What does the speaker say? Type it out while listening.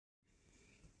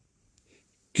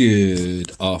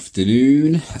Good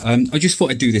afternoon. I just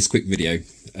thought I'd do this quick video,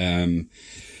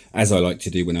 as I like to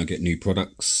do when I get new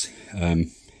products.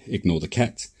 Ignore the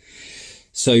cat.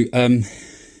 So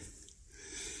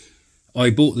I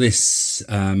bought this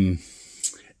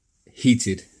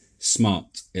heated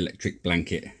smart electric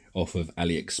blanket off of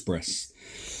AliExpress.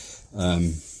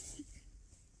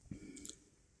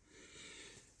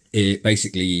 It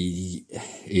basically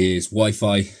is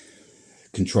Wi-Fi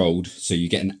controlled, so you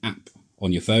get an app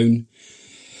on your phone,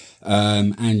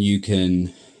 and you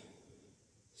can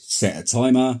set a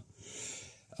timer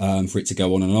for it to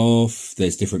go on and off.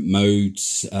 There's different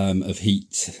modes of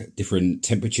heat, different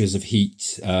temperatures of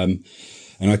heat, and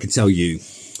I can tell you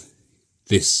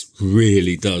this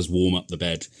really does warm up the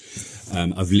bed.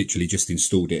 I've literally just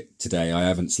installed it today. I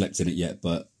haven't slept in it yet,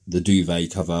 but the duvet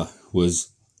cover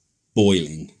was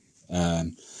boiling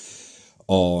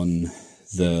on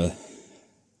the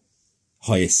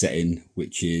highest setting,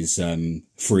 which is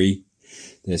free.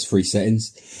 There's free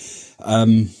settings.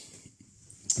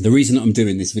 The reason that I'm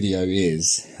doing this video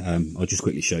is I'll just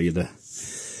quickly show you the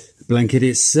blanket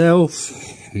itself.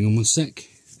 Hang on one sec.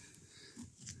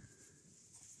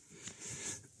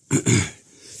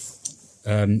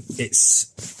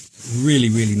 It's really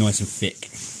nice and thick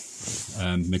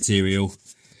material.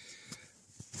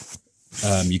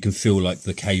 You can feel like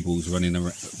the cables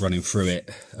running through it.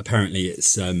 Apparently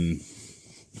it's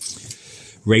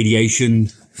radiation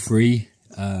free.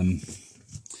 I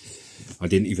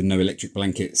didn't even know electric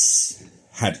blankets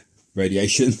had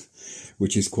radiation,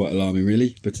 which is quite alarming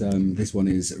really, but this one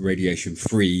is radiation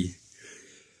free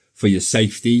for your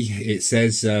safety. It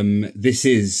says this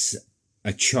is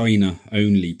a China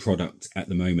only product at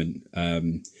the moment,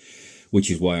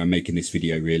 which is why I'm making this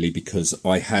video really, because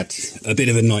I had a bit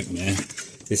of a nightmare.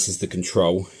 This is the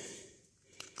control.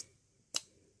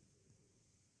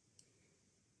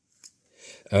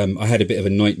 I had a bit of a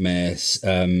nightmare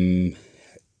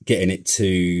getting it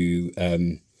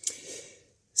to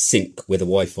sync with the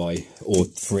Wi-Fi, or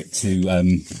for it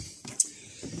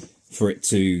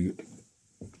to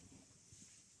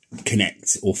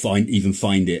connect or even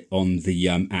find it on the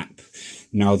app.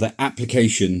 Now the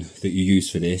application that you use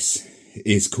for this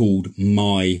is called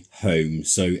My Home,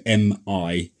 so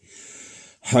MI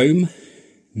Home.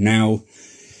 Now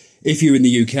if you're in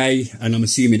the UK, and I'm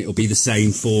assuming it'll be the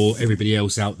same for everybody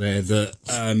else out there that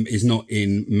is not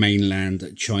in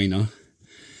mainland China,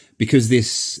 because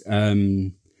this at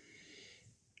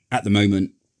the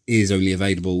moment is only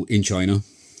available in China.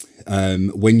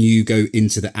 When you go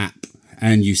into the app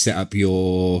and you set up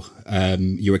your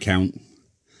account,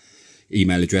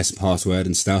 email address, password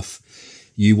and stuff,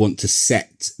 you want to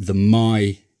set the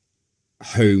My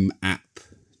Home app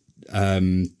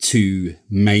to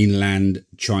mainland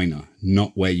China,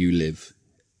 not where you live,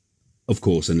 of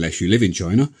course, unless you live in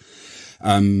China.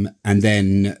 And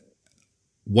then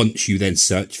once you then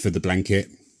search for the blanket,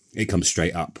 it comes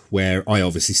straight up, where I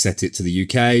obviously set it to the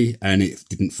UK and it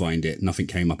didn't find it. Nothing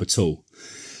came up at all.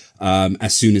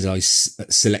 As soon as I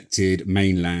selected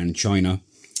mainland China,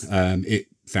 it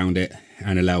found it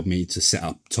and allowed me to set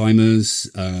up timers.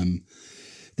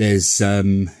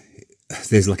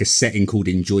 There's like a setting called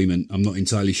enjoyment. I'm not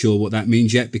entirely sure what that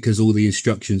means yet, because all the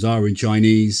instructions are in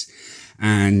Chinese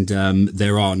and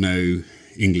there are no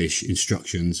English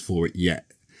instructions for it yet.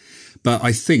 But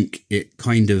I think it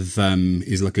kind of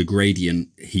is like a gradient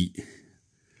heat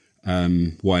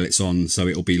while it's on. So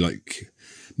it'll be like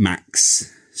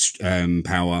max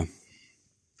power.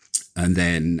 And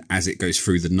then as it goes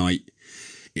through the night,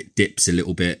 it dips a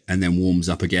little bit and then warms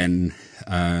up again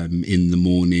in the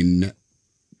morning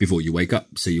before you wake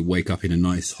up. So you wake up in a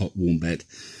nice hot warm bed.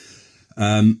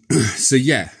 So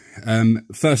yeah,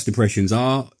 first impressions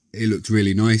are it looks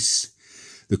really nice.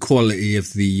 The quality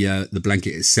of the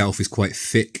blanket itself is quite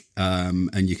thick,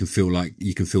 and you can feel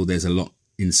there's a lot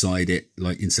inside it,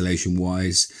 like insulation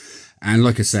wise. And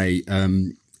like I say,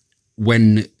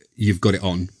 when you've got it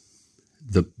on,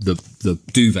 the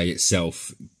duvet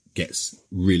itself gets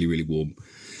really warm.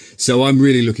 So I'm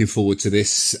really looking forward to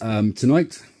this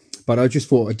tonight. But I just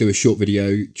thought I'd do a short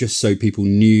video just so people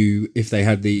knew if they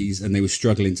had these and they were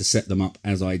struggling to set them up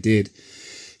as I did.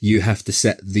 You have to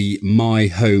set the My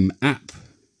Home app,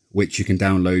 which you can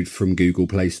download from Google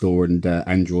Play Store and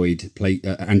Android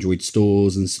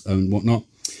stores and whatnot.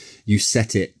 You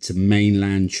set it to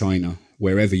mainland China,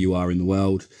 wherever you are in the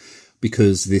world,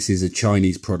 because this is a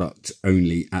Chinese product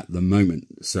only at the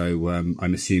moment. So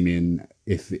I'm assuming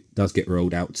if it does get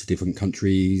rolled out to different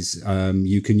countries,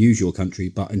 you can use your country.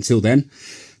 But until then,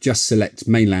 just select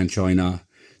mainland China,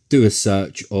 do a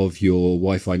search of your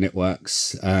Wi-Fi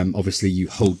networks. Obviously, you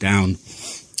hold down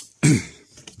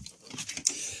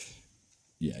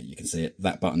that's it.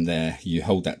 That button there, you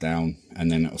hold that down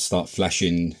and then it'll start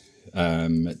flashing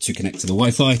to connect to the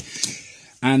Wi-Fi.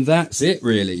 And that's it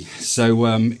really. So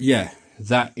yeah,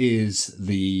 that is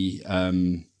the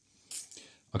do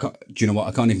you know what,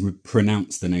 I can't even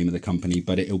pronounce the name of the company,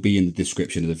 but it'll be in the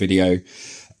description of the video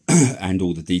and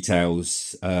all the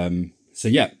details. So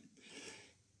yeah,